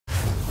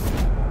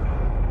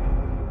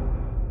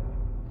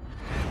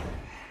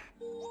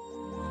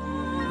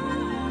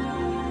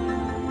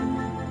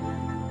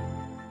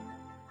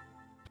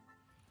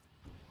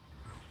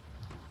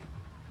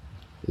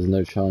There's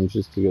no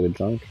challenges to get a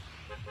junk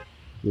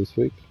this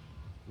week?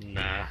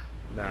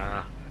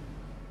 Nah.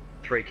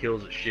 3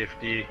 kills at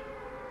Shifty.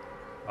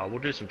 Oh, we'll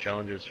do some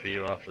challenges for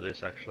you after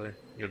this, actually.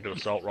 You'll do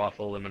assault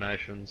rifle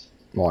eliminations.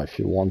 Well, if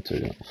you want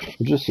to.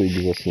 Just so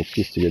you give us an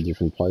excuse to get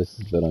different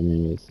places, but I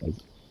mean, you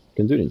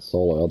can do it in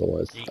solo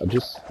otherwise.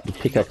 The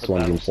pickaxe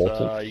one's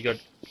important.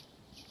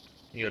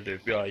 You gotta do,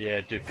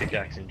 do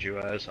pickaxe in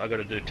duos. I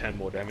gotta do 10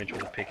 more damage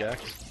with a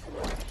pickaxe.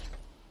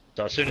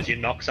 So as soon as you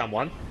knock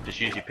someone, just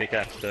use your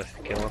pickaxe to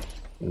kill them.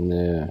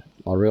 Yeah,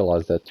 I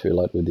realised that too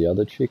late with the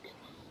other chick.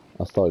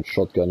 I started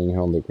shotgunning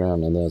her on the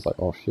ground and then I was like,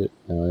 oh shit,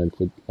 and I then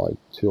put like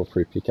 2 or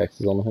 3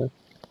 pickaxes on her.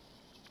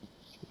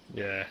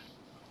 Yeah.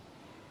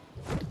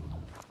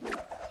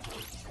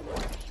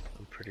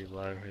 I'm pretty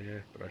low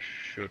here, but I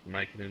should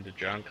make it into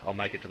junk. I'll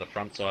make it to the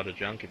front side of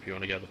junk if you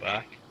want to go to the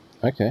back.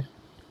 Okay.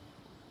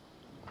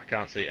 I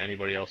can't see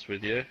anybody else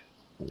with you.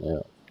 Yeah.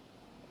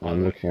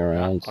 I'm looking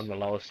around. I'm the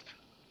lowest.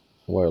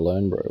 We're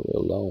alone, bro. We're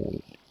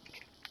alone.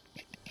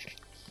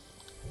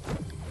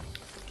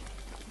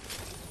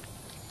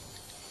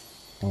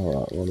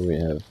 Alright, what do we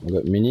have? We've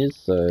got minis,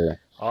 so...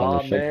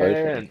 Oh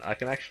man, I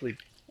can actually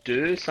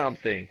do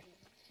something.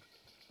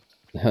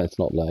 It's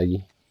not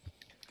laggy.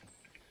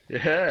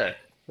 Yeah,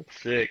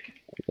 that's sick.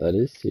 That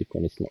is sick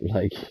when it's not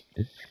laggy.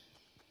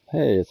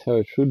 Hey, it's how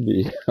it should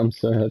be. I'm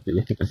so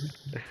happy.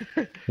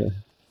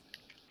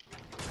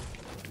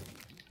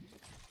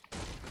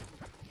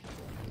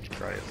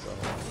 Try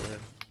yourself there.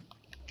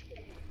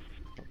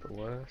 Not the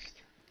worst.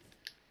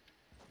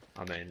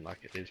 I mean, like,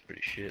 it is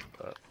pretty shit,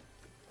 but...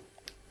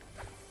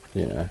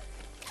 You know.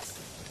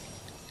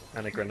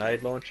 And a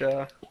grenade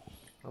launcher.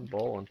 I'm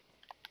balling.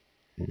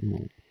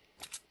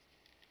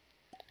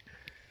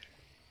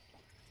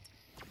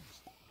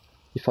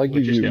 If I We're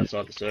give just you...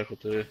 outside the circle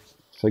too.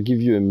 If I give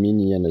you a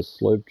mini and a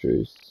slope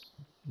juice,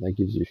 that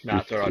gives you 50. Nah,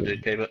 it's alright,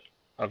 dude, keep it.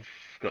 I've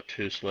got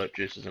 2 slurp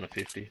juices and a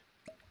 50.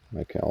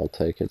 Okay, I'll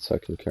take it so I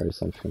can carry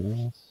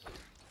something else.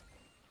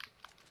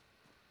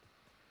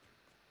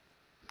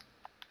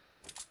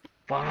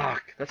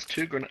 Fuck, that's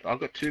 2 grenade. I've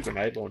got 2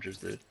 grenade launchers,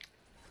 dude.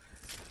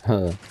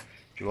 Huh. Do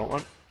you want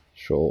one?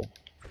 Sure.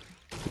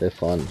 They're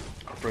fun.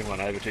 I'll bring one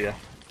over to you.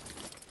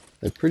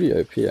 They're pretty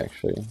OP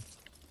actually.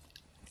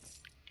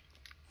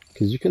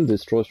 Because you can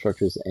destroy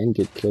structures and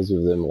get kills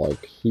with them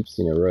like heaps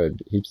in a row.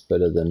 Heaps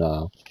better than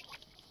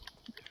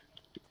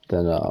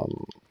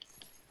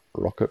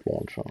rocket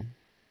launcher.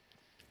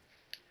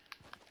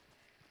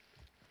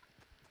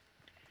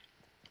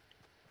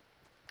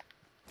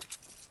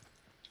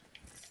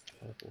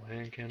 Purple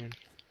hand cannon.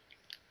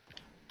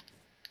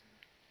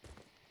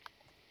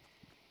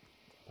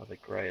 Another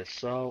grey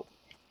assault.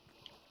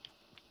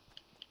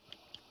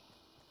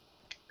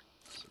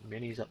 Some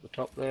minis up the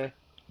top there.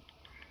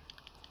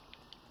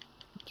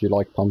 Do you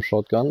like pump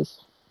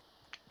shotguns?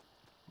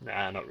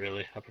 Nah, not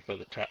really. I prefer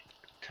the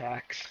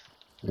tacs.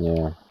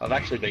 Yeah. I've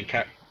actually been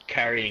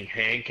carrying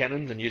hand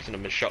cannons and using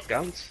them as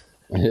shotguns.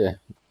 Yeah,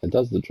 it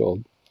does the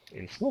job.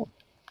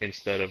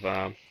 Instead of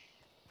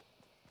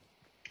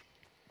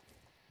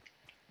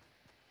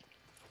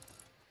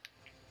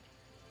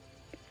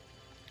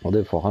Well,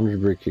 then for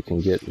 100 brick you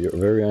can get your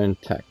very own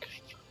tac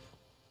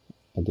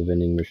at the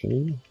vending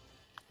machine.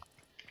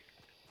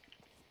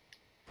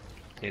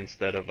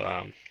 Instead of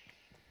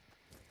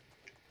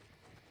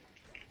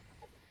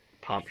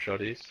pump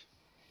shotties.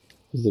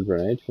 What's the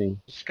grenade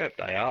thing? Scoped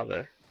AR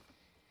there.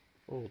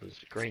 Oh,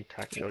 there's a green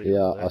tac shotty.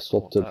 Yeah, I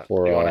swapped it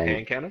for you want a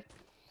hand cannon?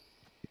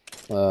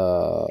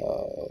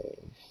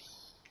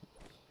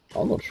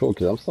 I'm not sure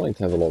because I'm starting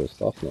to have a lot of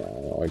stuff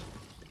now. Like,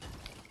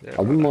 Yeah,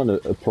 I wouldn't mind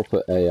a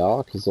proper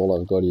AR because all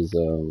I've got is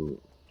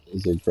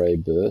a grey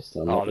burst.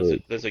 And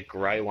there's a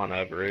grey one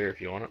over here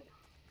if you want it.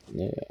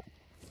 Yeah.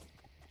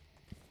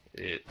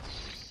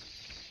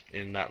 It's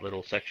in that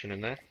little section in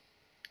there.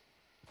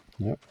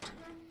 Yep.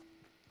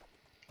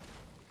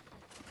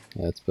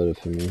 That's better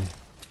for me.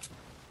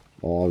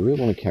 Oh, I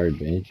really want to carry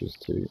bandages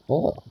too.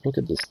 Oh, look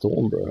at the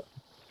storm, bro.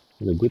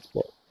 In a good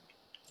spot.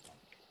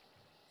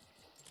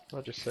 I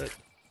just said.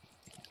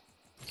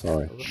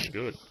 Sorry. That looks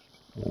good.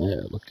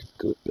 Yeah, looking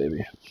good,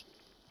 baby.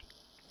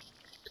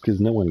 Because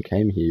no one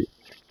came here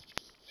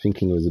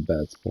thinking it was a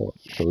bad spot,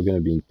 so we're going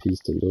to be in peace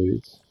to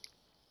lose.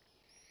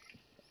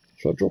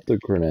 Should I drop the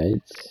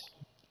grenades?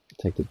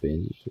 Take the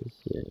bandages,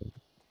 yeah.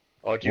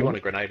 Oh, do you want a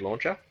grenade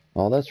launcher?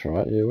 Oh, that's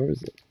right, yeah, where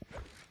is it?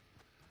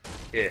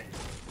 Yeah.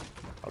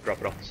 I'll drop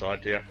it off the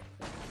side to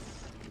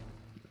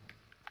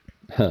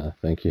you.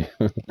 Thank you.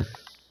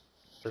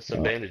 There's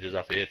some bandages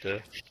up here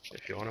too,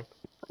 if you want them.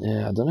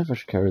 Yeah, I don't know if I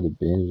should carry the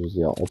bandages.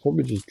 Yeah, I'll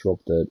probably just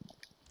drop a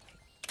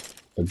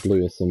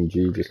blue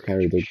SMG, just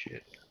carry the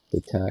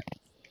tac.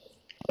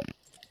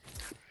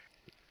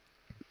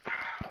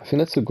 I think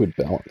that's a good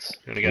balance.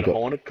 You want to go to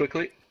Haunted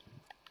quickly?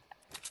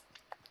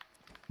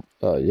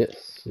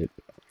 Yes, yep.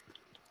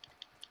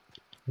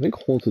 I think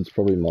Haunted's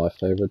probably my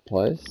favourite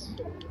place.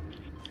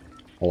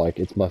 Like,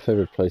 it's my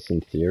favourite place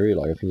in theory,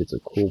 like, I think it's a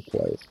cool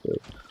place, but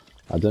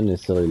I don't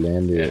necessarily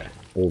land there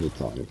all the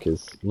time,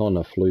 because not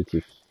enough loot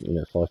if,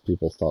 5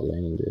 people start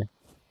landing there.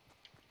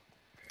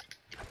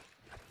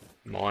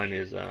 Mine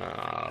is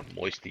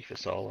Moisty for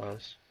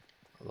solos.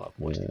 I love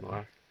Moisty Yeah.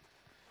 mine.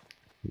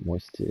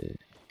 Moisty.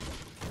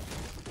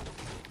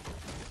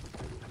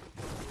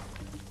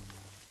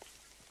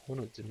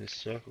 Hornets in this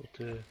circle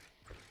too.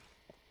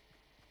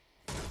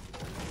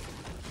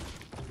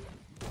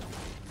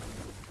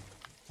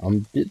 I'm a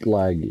bit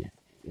laggy,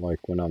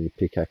 like when I'm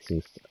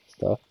pickaxing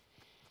stuff.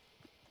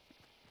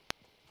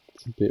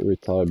 It's a bit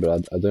retarded,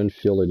 but I don't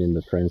feel it in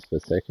the frames per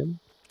second.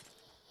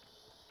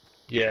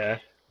 Yeah,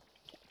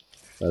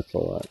 That's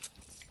alright.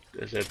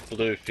 there's a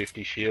blue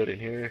 50 shield in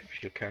here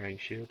if you're carrying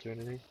shields or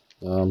anything.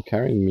 I'm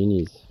carrying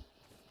minis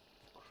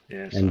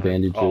Yeah, and same.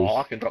 bandages. Oh,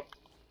 I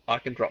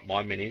can drop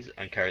my minis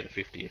and carry the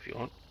 50 if you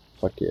want.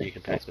 Fuck yeah, You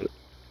can take that's the good.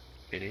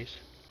 minis.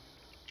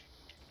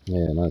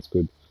 Yeah, no, it's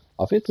good.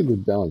 I think it's a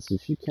good balance.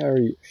 If you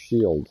carry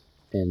shield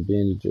and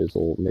bandages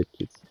or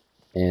medkits,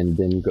 and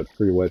then you've got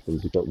 3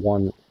 weapons, you've got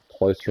one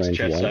close There's range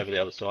chests one. over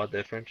the other side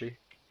there, Frenchie.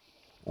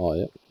 Oh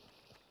yeah.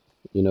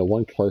 You know,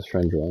 one close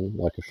range one,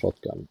 like a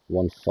shotgun,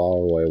 one far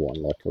away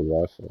one, like a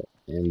rifle,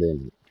 and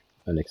then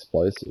an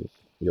explosive.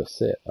 You're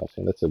set. I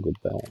think that's a good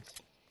balance.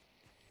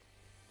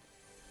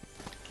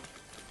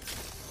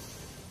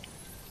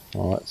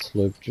 Alright,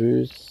 slurp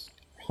juice,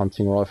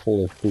 hunting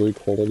rifle of blue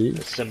quality.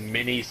 There's some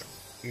minis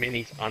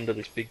under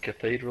this big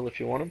cathedral if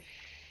you want them.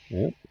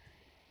 Yep.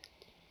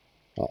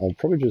 I'll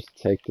probably just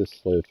take the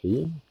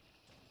slurpee,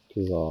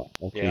 because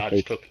I can Yeah,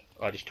 take...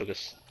 I just took a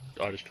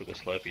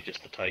Slurpee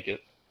just to take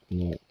it.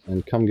 Yeah,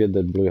 and come get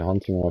that blue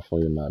hunting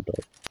rifle, you mad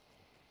dog.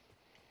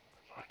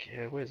 Fuck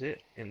yeah, where's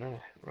it? In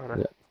there, right.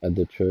 Yeah, at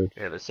the church.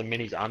 Yeah, there's some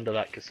minis under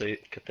that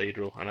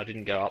cathedral, and I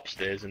didn't go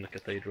upstairs in the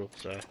cathedral,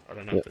 so I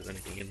don't know Yep. if there's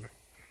anything in there.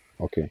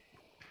 Okay.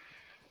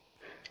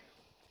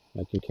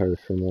 I can carry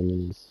 3 more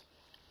minis.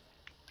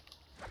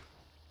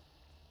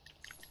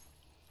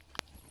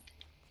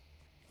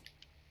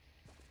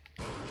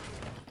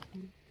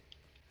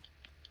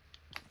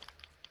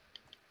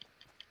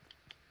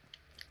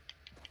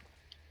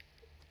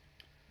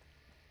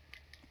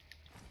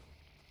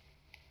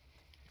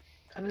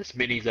 And there's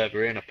minis over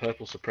here and a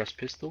purple suppressed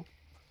pistol.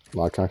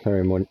 I can't carry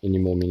any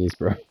more minis,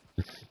 bro.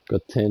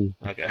 Got 10.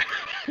 Okay.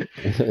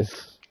 Do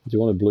you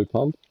want a blue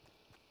pump?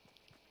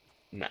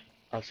 Nah,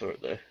 I saw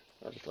it there.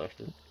 I just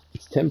left it.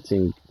 It's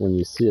tempting when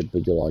you see it,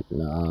 but you're like,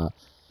 nah.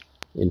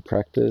 In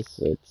practice,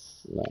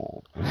 it's nah.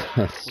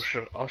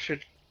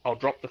 I'll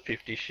drop the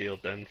 50 shield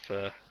then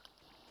for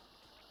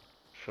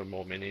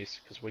more minis,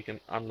 because we can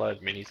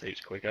unload minis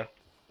heaps quicker.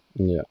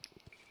 Yeah.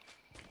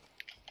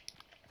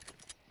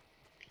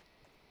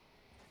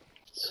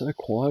 It's so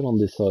quiet on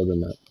this side of the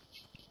map.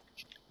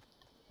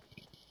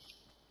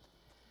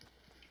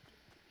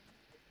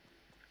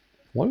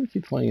 Why do we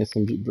keep finding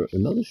SMG? Bro,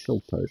 another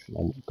shield potion,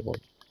 oh my god.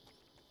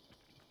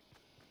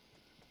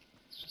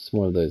 It's just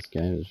one of those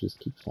games, just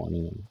keep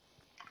finding them.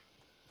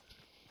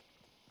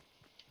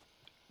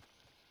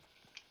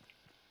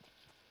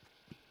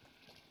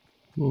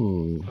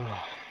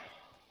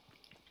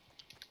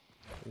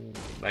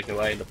 Make our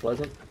way into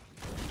Pleasant.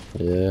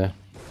 Yeah.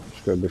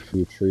 Just grab a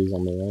few trees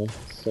on the way.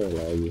 It's so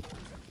laggy.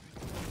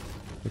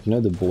 If you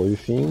know the blue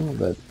thing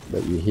that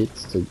you hit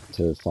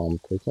to farm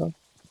quicker?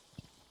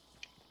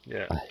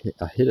 Yeah.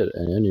 I hit it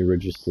and it only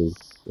registers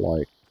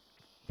like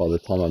by the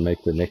time I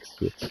make the next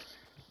hit. Do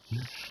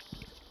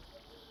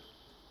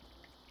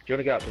you want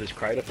to go up to this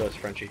crater first,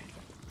 Frenchie?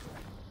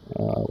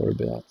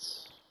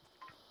 Whereabouts?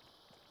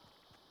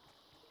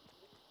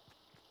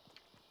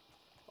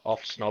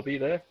 Off Snobby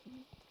there?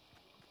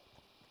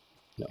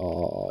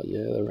 Oh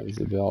yeah, that rings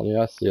a bell.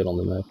 Yeah, I see it on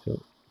the map. Yeah.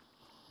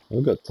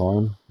 We've got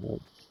time. Yeah.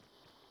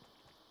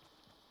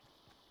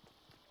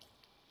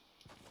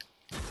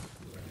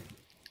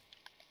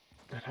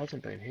 That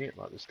hasn't been hit,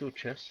 like there's still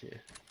chests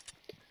here.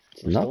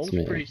 It's The nuts, storm's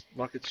man. pretty,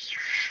 like it's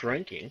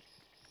shrinking.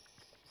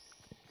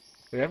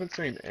 We haven't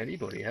seen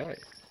anybody, hey?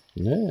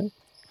 Yeah.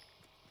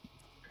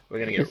 We're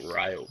gonna get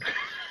railed.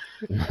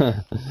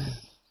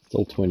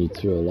 Still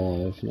 22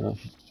 alive now.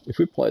 If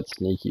we play it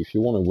sneaky, if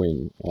you want to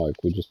win, like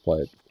we just play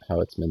it how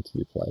it's meant to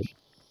be played.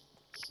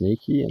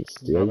 Sneaky and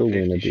steal the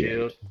win at the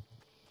end.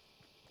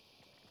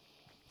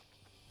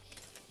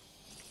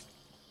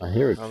 I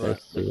hear a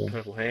chest here.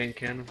 Purple hand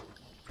cannon.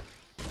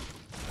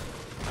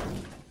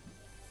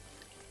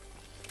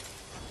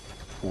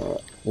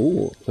 Alright.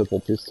 Ooh, purple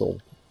pistol.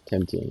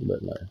 Tempting,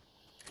 but no.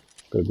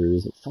 Gotta be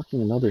reason.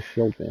 Fucking another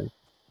shield, man.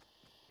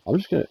 I'm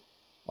just gonna...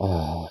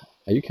 Ah,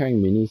 are you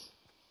carrying minis?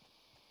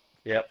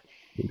 Yep.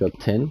 You got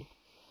 10?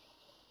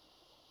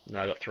 No,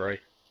 I got 3.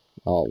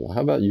 Oh, well,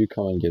 how about you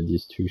come and get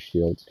these 2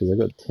 shields? Because I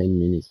got 10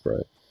 minis,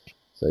 bro.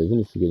 So even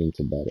if we get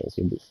into battles,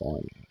 we'll be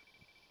fine.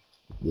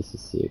 This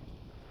is sick.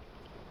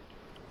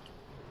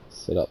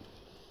 Set up.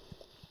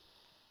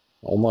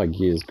 All my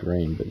gear's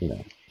green, but you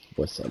know,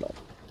 we're set up.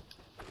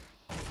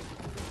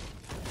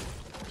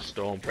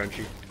 Storm,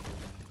 Frenchie.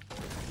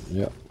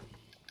 Yep.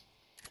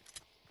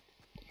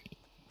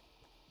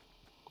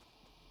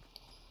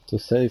 To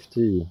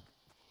safety.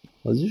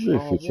 There's usually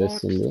a few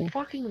chests in there.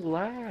 Fucking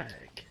lag.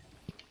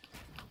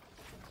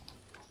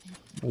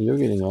 Oh, you're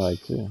getting lag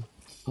too.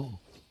 Oh,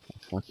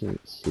 fucking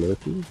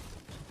Slurpee.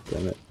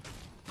 Damn it.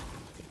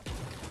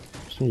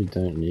 Just when you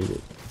don't need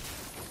it.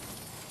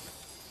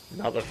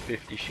 Another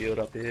 50 shield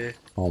up here.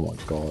 Oh my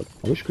god.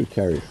 I wish I could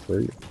carry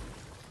 3.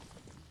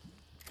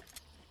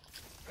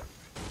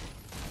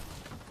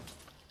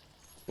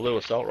 Blue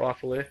assault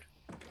rifle there.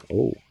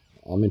 Oh,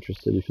 I'm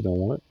interested if you don't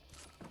want it.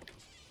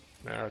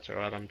 No, it's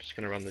alright. I'm just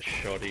gonna run the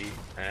shoddy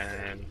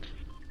and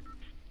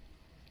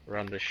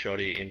run the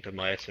shoddy into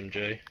my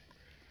SMG.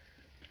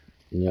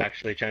 Yeah.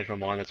 Actually, changed my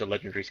mind. There's a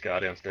legendary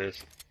scar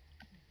downstairs.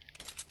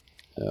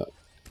 Yeah.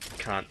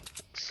 Can't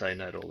say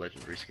no to a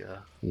legendary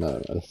scar. No,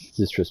 that's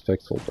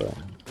disrespectful, bro.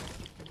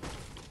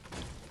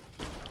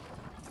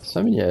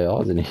 So many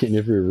ARs in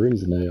every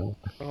room's an AR.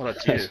 Oh,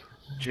 that's you.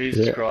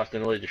 Jesus Yeah. Christ, I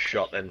nearly just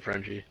shot then,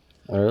 Frenchie.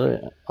 Oh, really?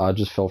 I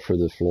just fell through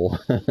the floor.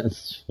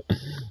 It's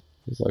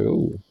like,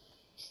 ooh.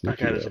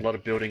 Okay, there's a lot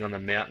of building on the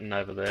mountain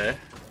over there.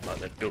 Like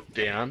they're built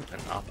down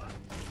and up.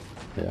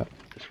 Yeah.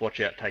 Just watch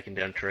out taking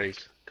down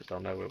trees, because they'll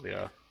know where we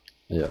are.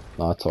 Yeah,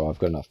 no, that's alright. I've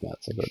got enough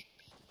mats. I've got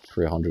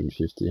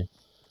 350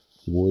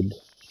 wood.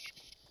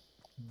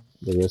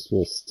 The rest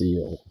will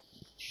steal.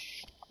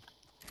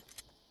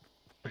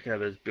 Okay,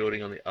 there's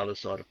building on the other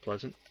side of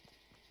Pleasant.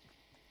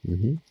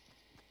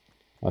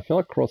 I feel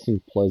like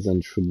crossing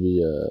Pleasant should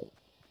be a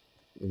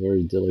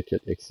very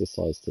delicate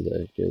exercise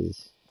today,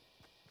 because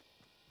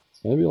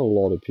there's going to be a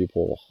lot of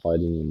people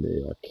hiding in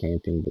there, like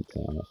camping the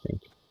town, I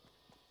think.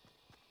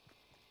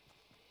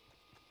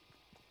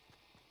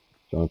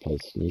 Do you want to play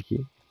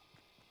sneaky?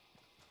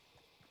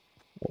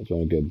 Or do you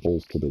want to go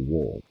balls to the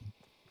wall?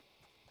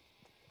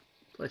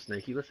 Play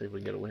sneaky, let's see if we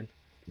can get a win.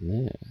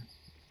 Yeah,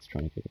 let's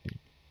try and get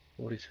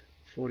a win.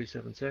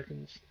 47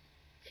 seconds.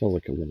 Feels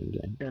like a winning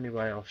game. Only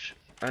way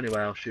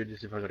I'll shoot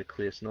is if I got a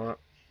clear snipe.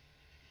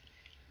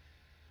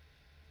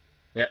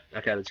 Yep,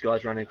 okay, there's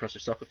guys running across the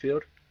soccer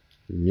field.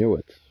 Knew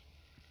it.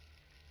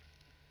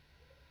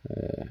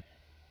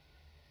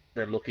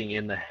 They're looking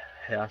in the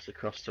house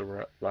across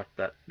the like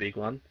that big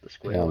one, the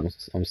square Yeah, one.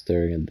 I'm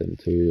staring at them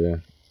too, yeah.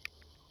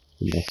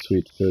 With my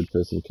sweet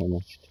third-person camera.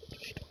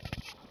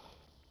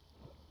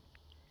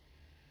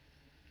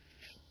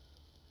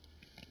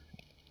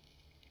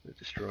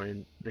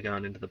 They're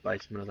going into the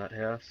basement of that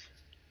house.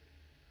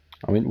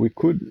 I mean, we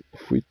could,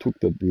 if we took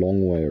the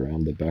long way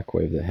around the back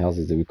way of the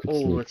houses, we could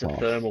Oh, sneak that's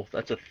past.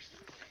 that's a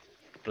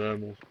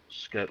thermal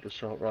scoped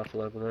assault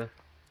rifle over there.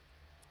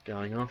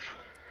 Going off.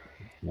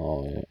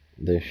 Oh, yeah.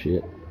 They're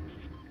shit.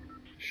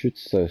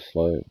 Shoots so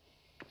slow.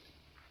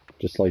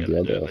 Just like the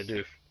others.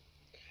 They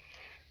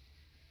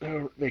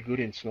do. They're good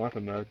in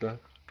sniper mode though.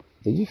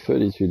 They do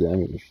 32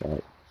 damage,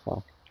 like,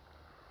 fuck.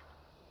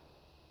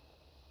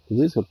 At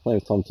least got plenty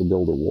of time to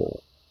build a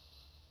wall.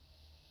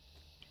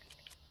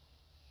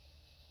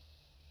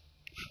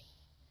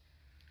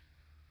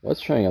 That's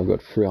showing I've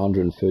got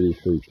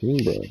 333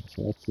 ping, bro.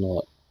 So that's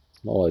not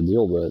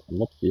ideal, but I'm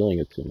not feeling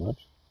it too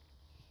much.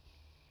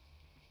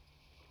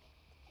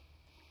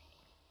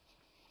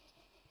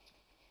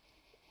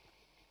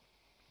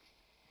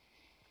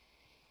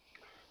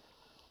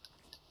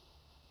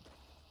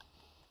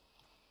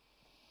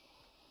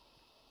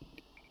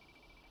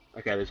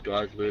 Okay, there's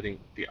guys looting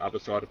the other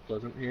side of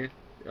Pleasant here,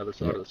 the other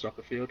side of the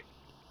soccer field.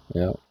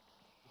 Yeah.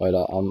 Wait,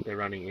 They're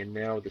running in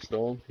now with the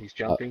storm. He's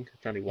jumping.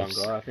 It's only one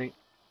guy, I think.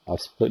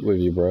 I've split with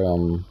you,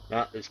 bro.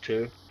 Nah, there's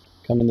two.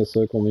 Come in the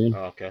circle, man.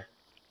 Oh, okay.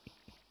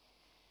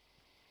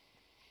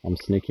 I'm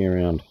sneaking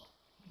around.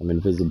 I'm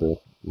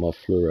invisible. My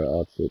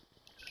fluoro outfit.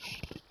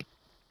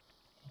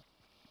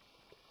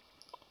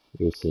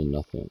 You'll see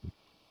nothing.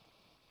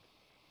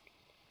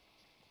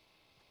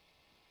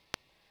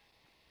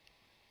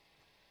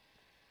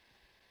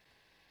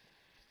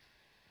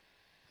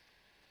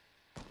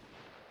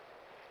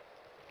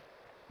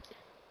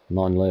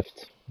 Nine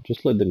left.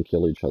 Just let them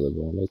kill each other,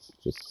 bro. Let's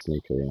just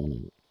sneak around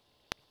and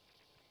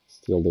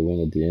steal the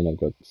win at the end. I've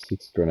got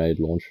 6 grenade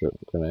launcher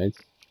grenades.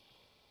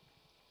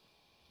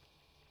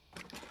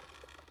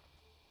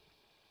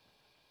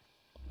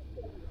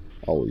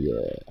 Oh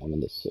yeah, I'm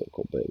in the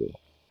circle, baby.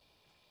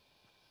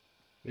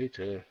 Me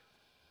too.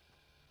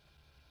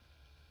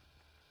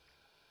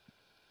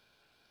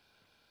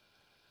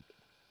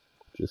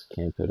 Just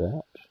camp it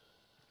out.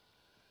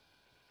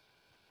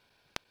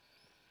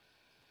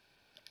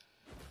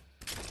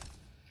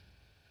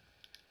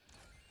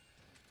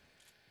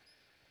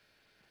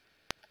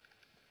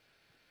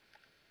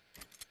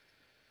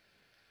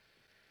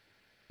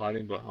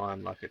 Hiding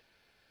behind like a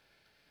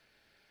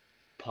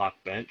park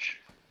bench.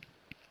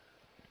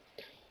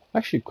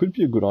 Actually, it could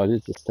be a good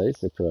idea to stay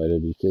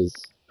separated, because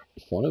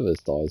if one of us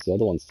dies, the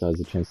other one still has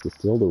a chance to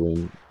steal the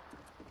win.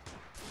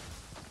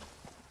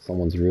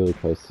 Someone's really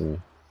close to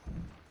me.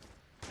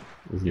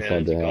 He's Yeah,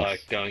 inside there's the a house.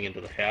 guy going into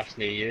the house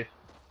near you.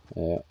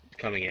 Yeah, He's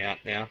coming out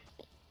now.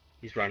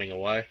 He's running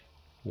away.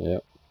 yeah.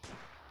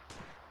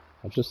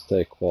 I'll just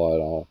stay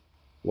quiet. I'll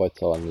wait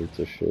till I need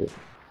to shoot.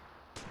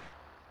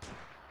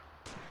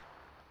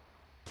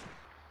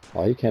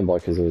 Oh, he came by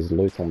because there was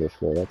loot on the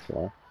floor, that's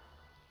why.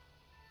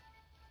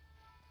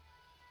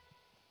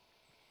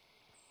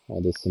 Oh,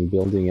 there's some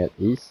building at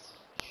east.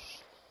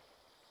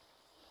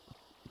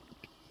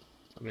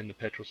 I'm in the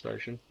petrol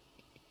station.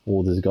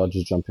 Oh, there's a guy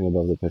just jumping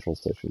above the petrol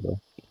station, though.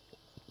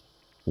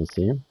 Can you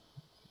see him?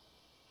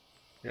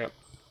 Yep.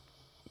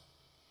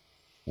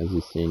 Has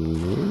he seen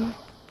me?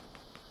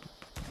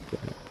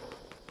 Okay.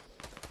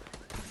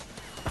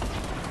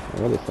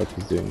 What the fuck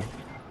he's doing?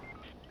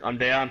 I'm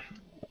down.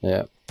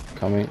 Yeah,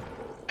 coming.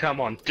 Come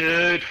on,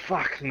 dude.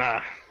 Fuck,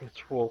 nah. It's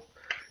full.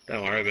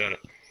 Don't worry about it.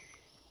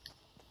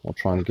 I'll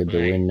try and get the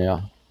win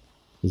now.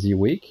 Is he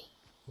weak?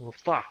 Well,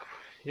 fuck.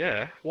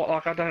 Yeah. What?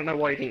 Like, I don't know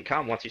why he didn't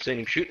come once you seen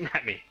him shooting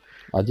at me.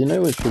 I didn't know he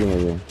was shooting at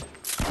you.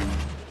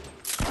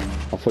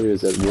 I thought he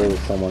was at war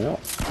with someone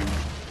else.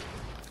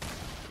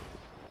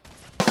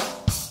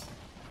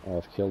 Oh,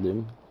 I've killed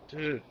him.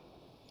 Dude.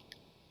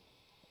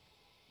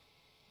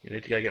 You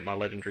need to go get my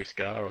legendary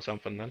scar or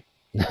something then.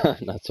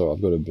 That's alright,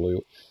 I've got a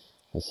blue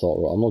assault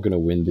rifle. I'm not going to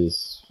win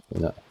this.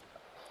 You know.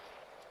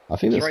 I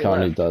think this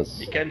currently left.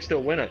 does. You can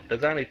still win it.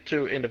 There's only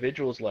 2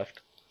 individuals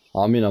left.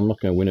 I mean, I'm not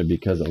going to win it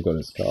because I've got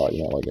a scar.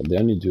 You know, like they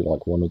only do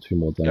like 1 or 2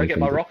 more damage. Go get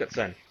my rockets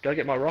then. Go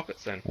get my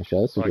rockets then.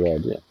 Actually, that's a good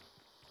idea.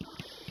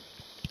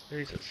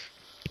 Jesus.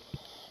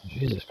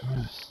 Jesus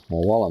Christ.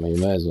 Well, while I'm here,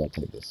 you may as well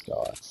take this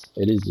scar.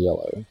 It is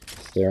yellow,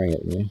 staring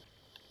at me.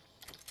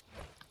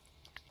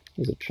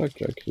 There's a truck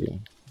here.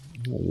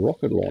 A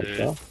rocket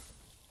launcher.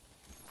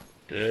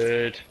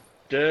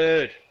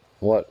 Dude.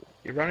 What?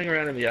 You're running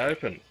around in the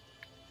open.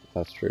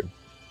 That's true.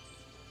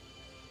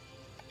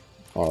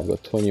 Oh, I've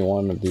got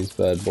 21 of these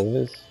bad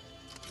boys.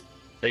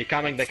 They're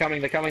coming. Over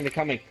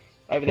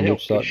the On hill.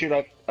 which side? Shoot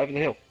over the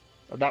hill.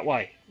 That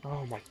way.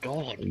 Oh my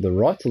god. The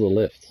right or the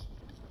left?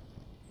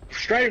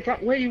 Straight in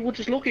front where you were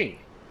just looking.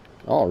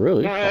 Oh,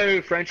 really?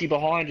 No, Frenchie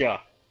behind you.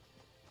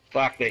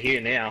 Fuck, they're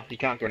here now. You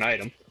can't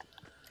grenade them.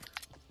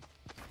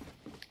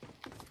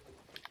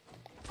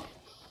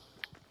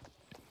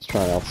 Let's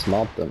try and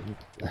outsmart them.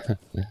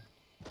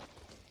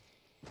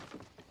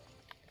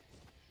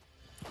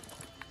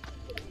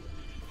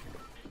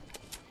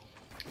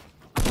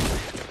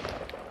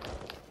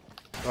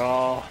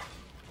 Oh.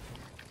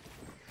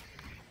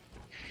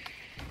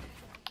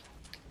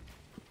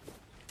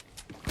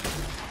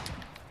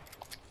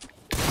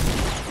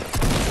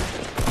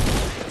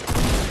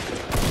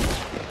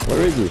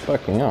 Where is he?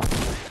 Fucking hell.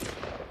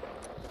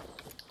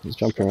 He's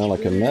jumping around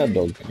like a mad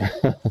dog.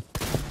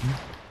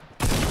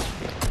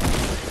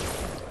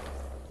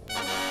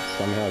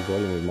 Somehow I got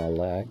him with my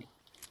lag.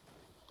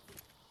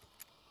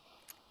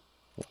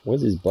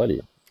 Where's his buddy?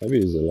 Maybe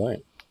he was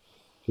alone.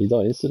 He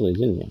died instantly,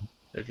 didn't he?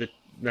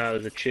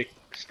 There's a chick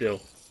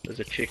still.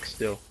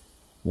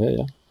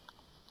 Yeah.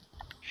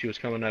 She was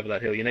coming over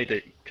that hill. You need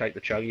to take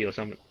the chuggy or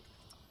something.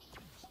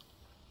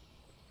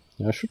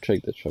 Yeah, I should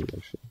take the truck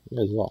actually.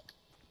 Yeah, as well.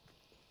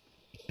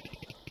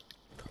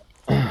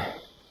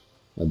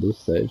 At this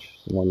stage,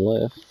 one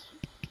left.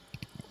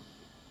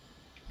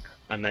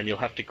 And then you'll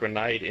have to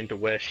grenade into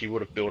where she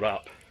would have built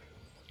up.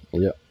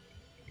 Yep.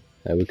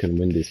 Yeah, we can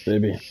win this,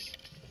 baby.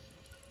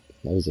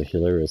 That was a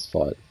hilarious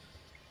fight.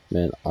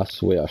 Man, I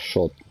swear I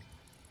shot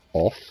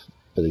off,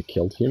 but it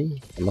killed him.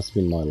 It must have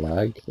been my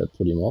lag that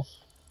put him off.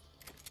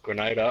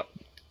 Grenade up.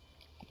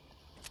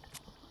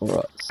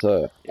 Alright,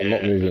 so, I'm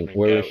not moving.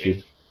 Where is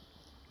she?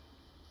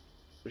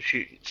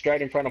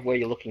 Straight in front of where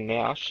you're looking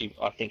now,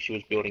 I think she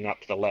was building up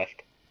to the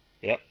left.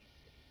 Yep.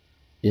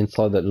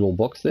 Inside that little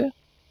box there?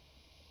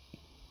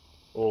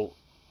 Well,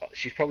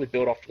 she's probably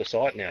built off to the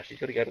side now. She's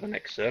got to go to the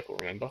next circle,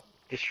 remember?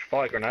 Just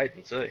fire a grenade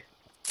and see.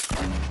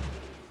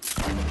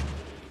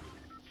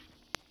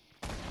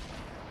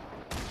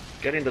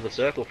 Get into the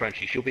circle,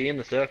 Frenchie. She'll be in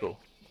the circle.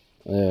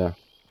 Yeah.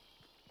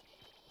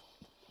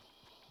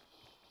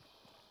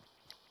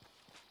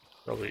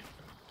 Probably.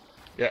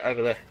 Yeah,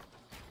 over there.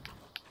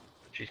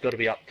 She's got to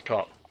be up the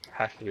top.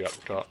 Has to be up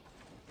the top.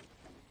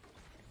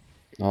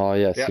 Oh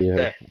yeah, Yep, see her.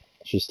 there.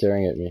 She's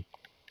staring at me.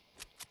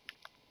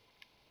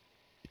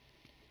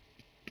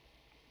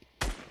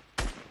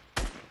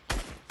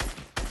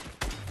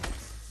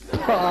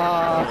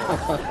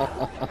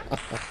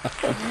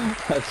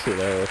 That's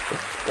hilarious.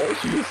 Why was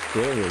she just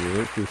staring at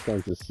me? She's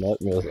trying to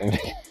snipe me or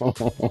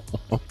something.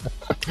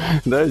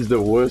 That is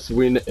the worst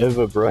win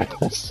ever, bro.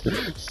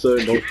 So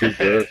not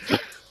deserved.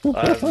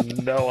 I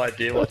have no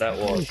idea what that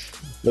was.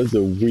 That's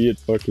a weird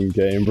fucking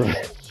game, bro.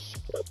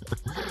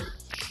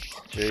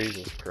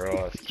 Jesus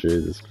Christ.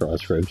 Jesus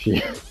Christ,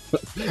 Frenchie.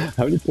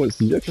 How many points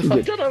did you actually I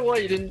get? don't know why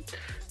you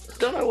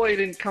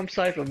didn't come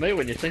save for me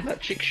when you seen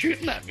that chick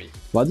shooting at me.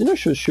 Well, I didn't know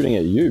she was shooting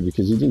at you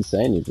because you didn't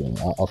say anything.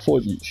 I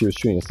thought she was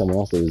shooting at someone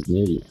else that was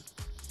near you.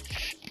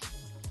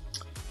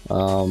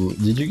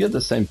 Did you get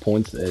the same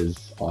points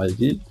as I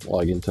did?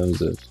 Like in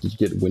terms of, did you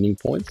get winning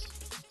points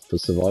for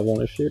survival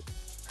ownership?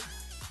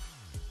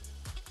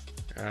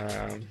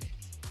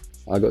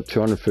 I got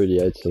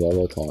 238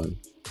 survival time.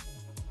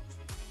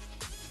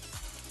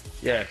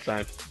 Yeah,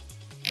 same.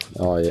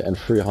 Oh yeah, and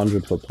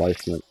 300 for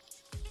placement.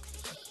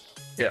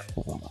 Yeah.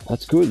 Oh,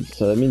 that's good.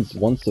 So that means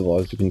one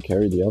survives, you can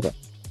carry the other.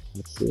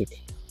 That's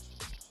sick.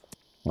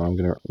 Well, I'm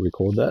gonna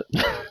record that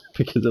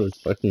because it was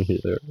fucking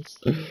hilarious.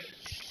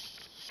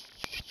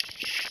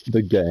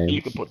 The game.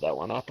 You can put that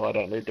one up. I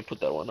don't need to put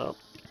that one up.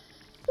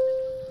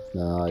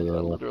 Nah, yeah,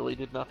 I well, literally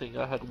did nothing.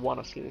 I had one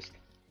assist.